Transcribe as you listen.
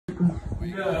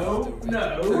No.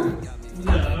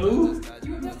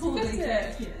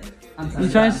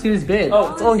 He's trying to see his bed.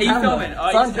 Oh, it's on he's camera. filming. Oh,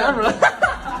 It's on he's camera.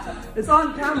 It's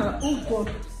on camera. Oh god.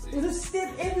 There's a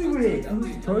step everywhere. I'm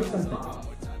going to throw something.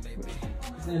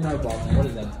 No box. What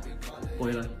is that?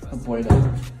 Boiler. A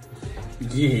boiler.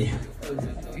 Yeah.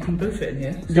 You can both fit in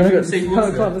here. You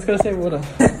wanna go? Come on, let's go save water.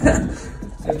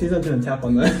 Please don't do a tap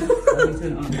on that.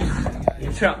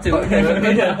 You're trapped in Okay.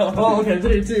 Oh, okay.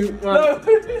 3, 2, 1.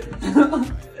 No.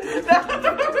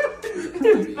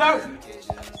 No.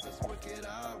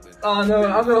 Oh no,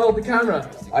 I'm gonna hold the camera.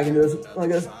 I can do this like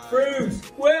this. Bruce!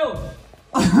 Will!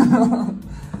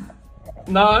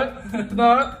 No.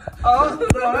 Oh,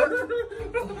 no.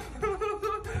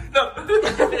 No!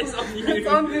 It's on you. It's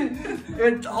on me.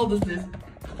 Good, hold this.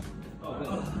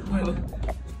 Will.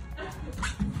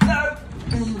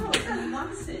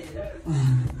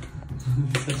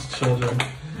 Such children.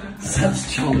 Such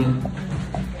children.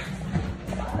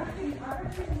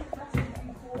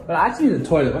 But I actually need a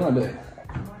toilet. What do I do?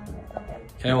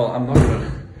 Okay, well, I'm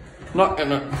not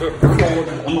gonna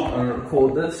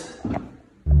record this.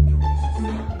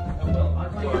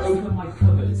 Open my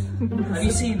cupboard. Have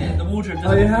you seen it? The wardrobe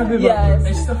doesn't. Are you happy about Yes.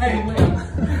 There's stuff everywhere.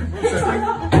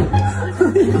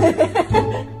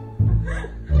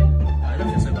 I don't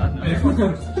feel so bad now. You can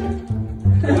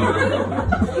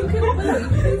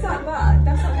move that back.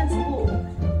 That's not against the wall.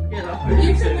 Yeah, that's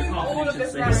You can move all of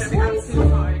this around. It's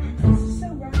absolutely fine. This is so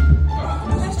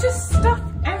random. There's just stuff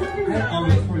everywhere. that's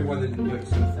probably why they didn't do it.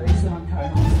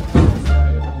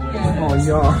 Yeah. Oh,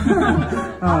 yeah.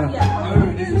 Yeah.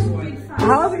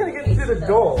 How is it gonna get through the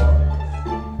door?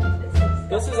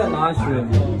 This is a nice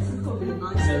room.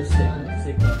 So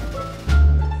sick.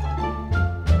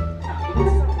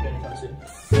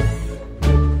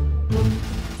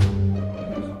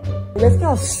 Let's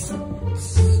go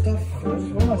stuff.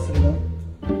 What am I sitting on?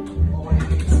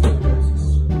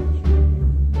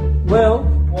 Well,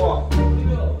 what?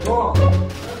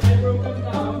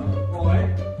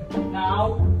 Now.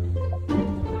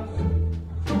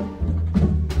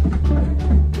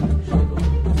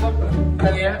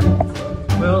 Yeah.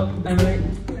 Well, Emily,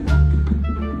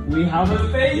 we have a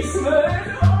basement.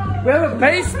 We have a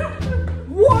basement.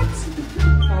 What?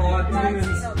 Oh,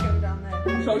 demons.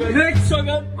 Shotgun. Next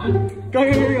shotgun. Go.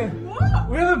 What?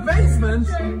 We have a basement.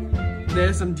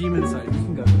 There's some demon signs. You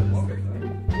can go first.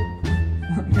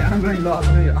 Yeah, I'm going last.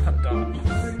 I'm done.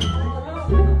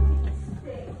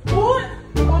 What?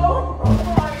 Oh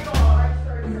my god.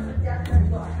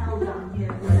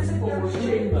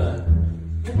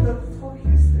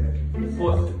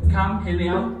 What? Cam, hear me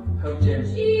out. Home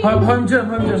gym.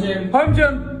 Home gym.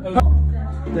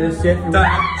 There's Jeffrey.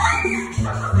 Done.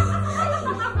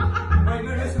 Wait, no,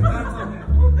 there's some bats on here.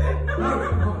 No,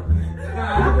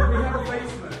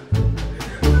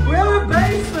 we have a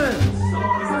basement.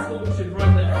 That's what we should run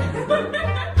there.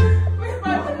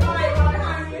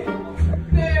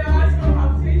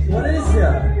 What is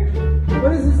here?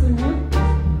 What is this in here?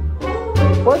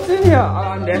 What's in here?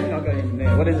 I'm definitely not going in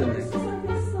there. What is it?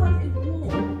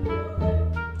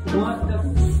 What the?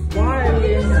 Why are we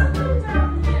in here?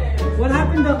 What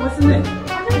happened? What's in there? I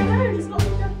don't know, just lots of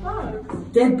dead bugs.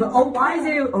 Dead, but oh, why is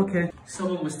there? Okay.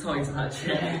 Someone was tied to that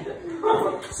chair.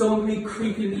 Someone made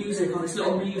creepy music on this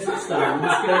little music stand.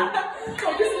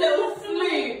 Got this little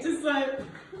flute, just like,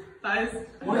 that is...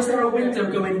 Why is there a window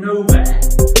going nowhere?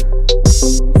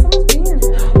 Someone's being in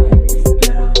here.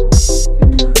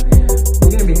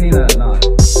 You're gonna be hearing that at night.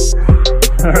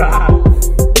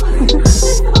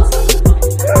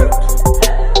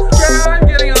 I'm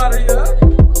getting out of here.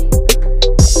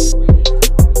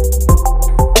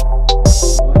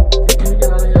 Can we get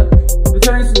out of here?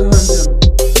 Returning to the home gym.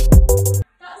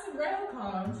 That's a rail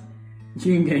card.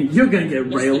 You're gonna get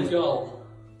Mr. railed. Gull.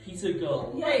 Peter Gull.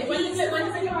 Wait, when does it go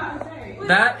out of date?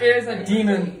 That is a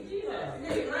demon. He's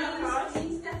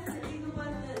definitely the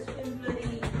one that's been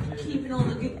bloody keeping all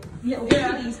the good little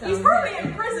Yeah, kiddies down he's probably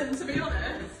in prison, to be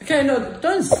honest. Okay, no,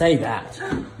 don't say that. He's the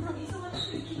one that's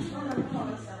been keeping all the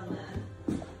cars down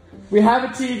there. We have a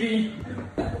TV.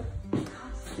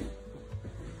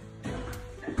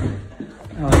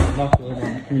 Oh, lock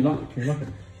it. Can you lock it?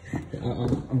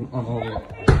 I'm holding it.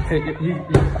 Hey, you can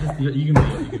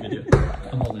video.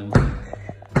 I'm holding it.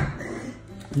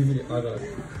 You video. I got it.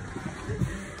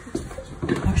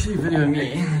 Actually, video me.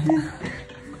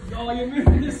 Oh, you're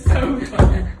moving the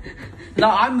sofa. No,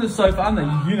 I'm the sofa. I'm the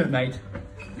unit mate.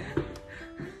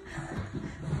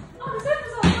 Oh, the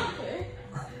sofa's all happy.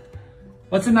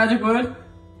 What's the magic word?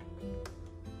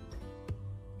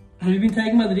 Have you been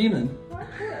taken by the demon?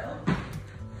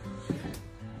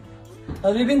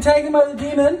 Have you been taken by the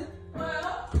demon?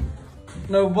 Well,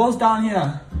 No, Will's down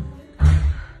here.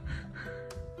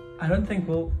 I don't think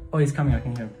Will... Oh, he's coming, I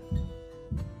can hear him.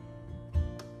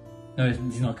 No,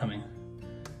 he's not coming.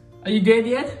 Are you dead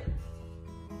yet?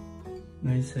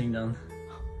 No, he's sitting down.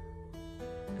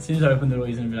 As soon as I open the door,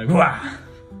 he's gonna be like, wah!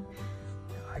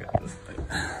 I got this thing.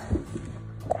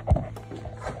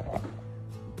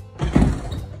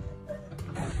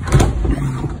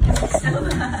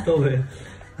 Still there.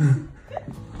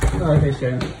 Oh, okay,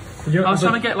 Sharon. I was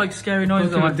trying to get like scary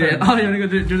noises on my phone. Oh, you wanna go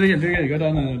do it again? Go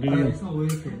down there, do it again. It's not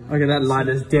working. Okay, that light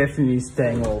is definitely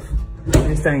staying off.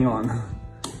 It's staying on.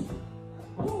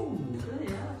 Oh,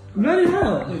 bloody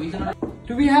hell!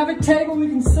 Do we have a table we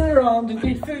can sit around and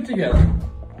eat food together?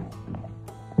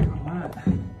 Alright.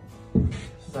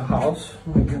 This is a house.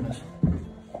 Oh my goodness.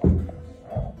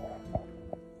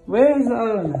 Where's the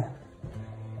other one?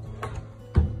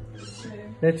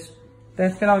 Let's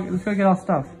go get our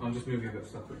stuff. I'm just moving a bit of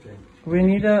stuff quickly. We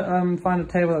need to find a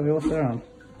table that we all sit around.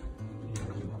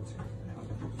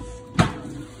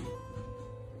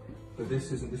 But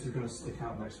this is going to stick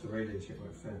out next to the radiator, it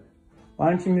won't fit. Why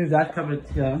don't you move that cupboard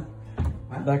here,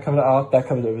 that cupboard out, that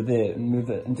cupboard over there, and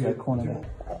move it into that corner there.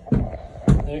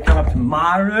 Then you come up to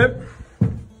my room.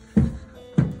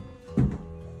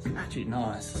 It's actually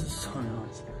nice. This is so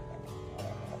nice.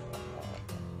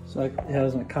 So like, yeah,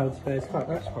 there's my cupboard space.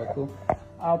 That's quite cool.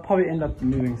 I'll probably end up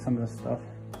moving some of this stuff.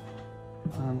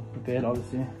 The bed,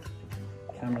 obviously.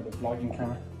 Camera, the vlogging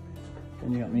camera.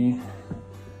 Then you got me.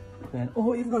 Then,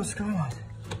 oh, you've got a skylight.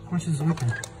 How much is it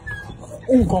open?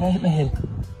 Oh god, I hit my head.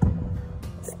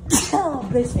 Oh,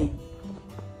 bless me.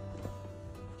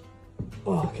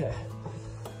 Oh, okay.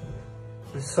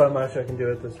 There's so much I can do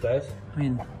with this place. I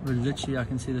mean, literally, I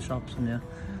can see the shops from here.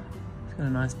 It's got a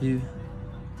nice view.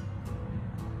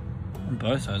 On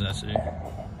both sides, actually.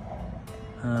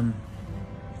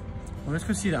 Well, let's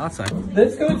go see the outside.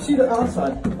 Let's go see the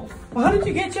outside. Well, how did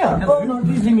you get here? Oh, no,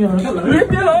 please leave me alone. Leave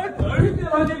me alone! Leave me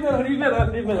alone, leave me alone, leave me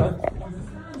alone, leave me alone.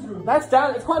 That's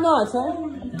down, it's quite nice, huh?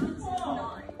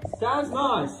 Sounds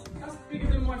nice. That's bigger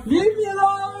than my... Leave me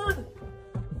alone!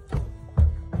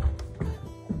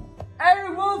 Hey,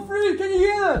 Wilfred, can you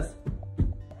hear this?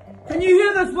 Can you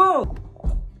hear this, Will?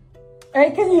 Hey,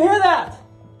 can you hear that?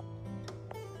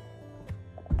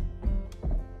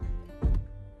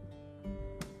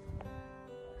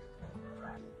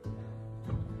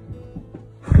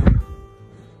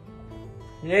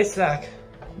 Yes, Zach.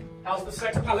 How's the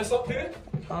sex palace up here?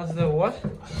 How's the what?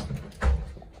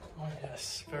 Oh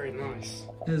yes, very nice.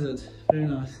 Is it? Very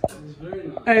nice. It's very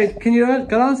nice. Hey, can you go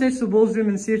downstairs to Will's room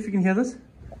and see if you can hear this?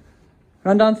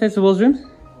 Run downstairs to Will's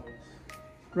room.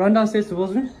 Run downstairs to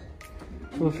Will's room.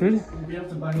 Wilfred. We have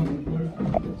to bang on the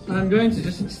door. I'm going to.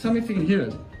 Just tell me if you can hear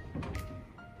it.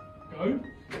 Go.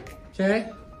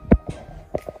 Okay.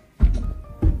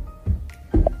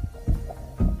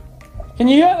 Can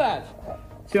you hear that?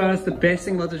 To be honest, the best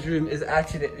thing about this room is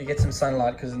actually that you get some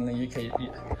sunlight, because in the UK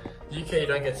you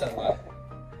don't get sunlight.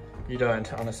 You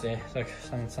don't, honestly. It's like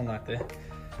sunlight there.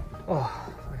 Oh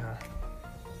my god.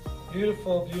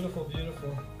 Beautiful, beautiful,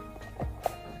 beautiful.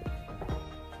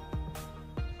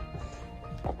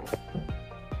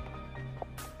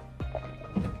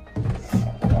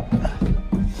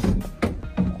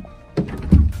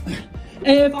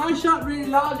 Hey, if I shout really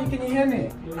loudly, can you hear me?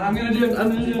 I'm gonna do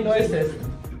a noise test.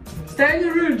 Stay in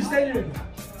your room, just stay in your room.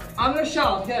 I'm gonna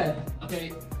shout, okay?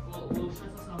 Okay, we'll shut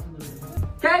ourselves in the room.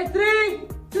 Okay, 3,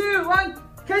 2, 1.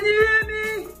 Can you hear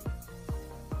me?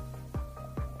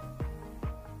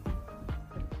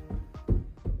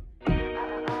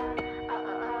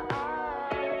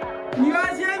 Can you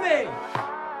guys hear me?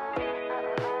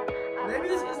 Maybe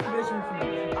this is the best room for me.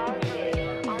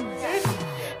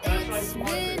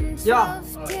 Yeah.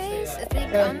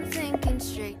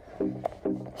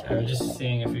 Okay, we're just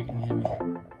seeing if you can hear me.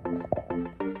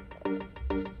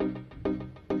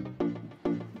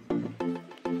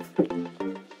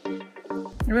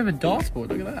 We have a dartboard,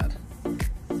 look at that.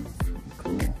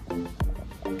 Cool.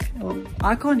 Well,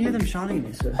 I can't hear them shouting at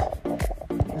me, so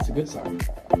that's a good sign.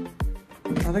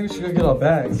 I think we should go get our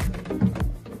bags.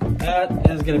 That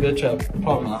is going to be a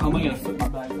problem. How am I going to fit my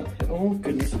bags up here? Oh,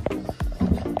 goodness.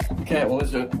 Okay, well,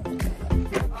 let's do it.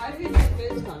 I think it's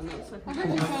this time, not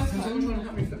second.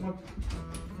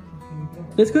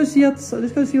 Let's go see outside.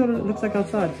 Let's go see what it looks like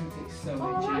outside.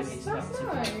 Oh, that's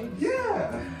nice.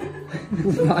 Yeah.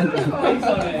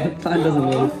 Plan doesn't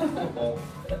work. Oh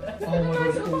my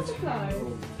god, butterflies.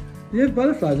 You have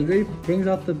butterflies. It really brings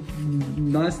out the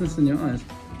niceness in your eyes.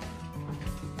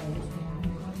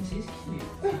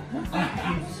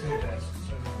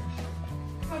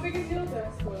 How big is your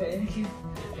desk?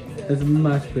 It's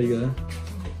much bigger.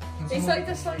 It's like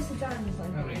the slice of jam.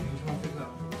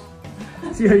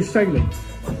 See how he's struggling? I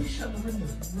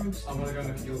want to go in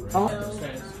the fuel room. Oh.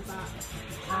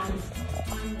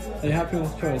 Are you happy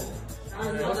with the choice?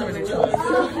 I was having a choice.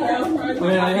 Oh,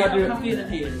 yeah, I'm happy. happier than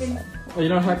he is. Oh, you're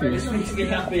not happy? This makes me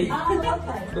happy.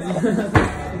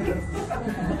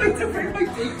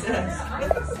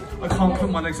 I can't put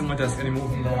my legs on my desk any more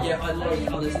than that. Yeah, I like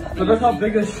how this. But look how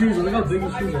big his shoes are. Look how big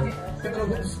his shoes are.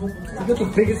 He's got the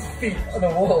biggest feet on the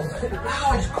wall.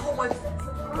 Ow, I just caught my.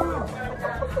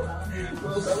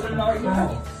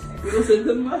 Wilson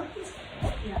the man.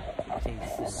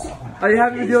 Are you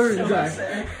happy with your room, Zach?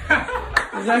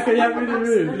 Zach, are you happy with your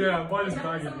room? Yeah, mine is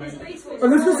bagging, mate. Oh,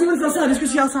 let's go see what's outside. Let's go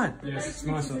see outside. Yes, it's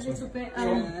nice outside.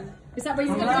 Is that where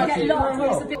you're going to get locked? Or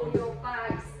it's a bit... Your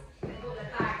bags, they put their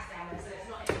bags down there, so it's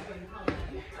not even going to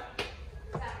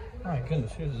come. My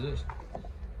goodness, who is this?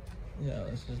 Yeah,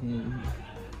 this is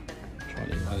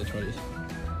trolleys, the trolleys.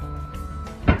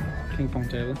 Ping pong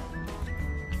table.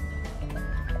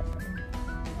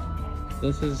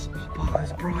 This is, oh,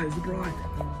 it's bright, it's bright.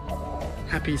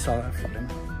 Happy South African.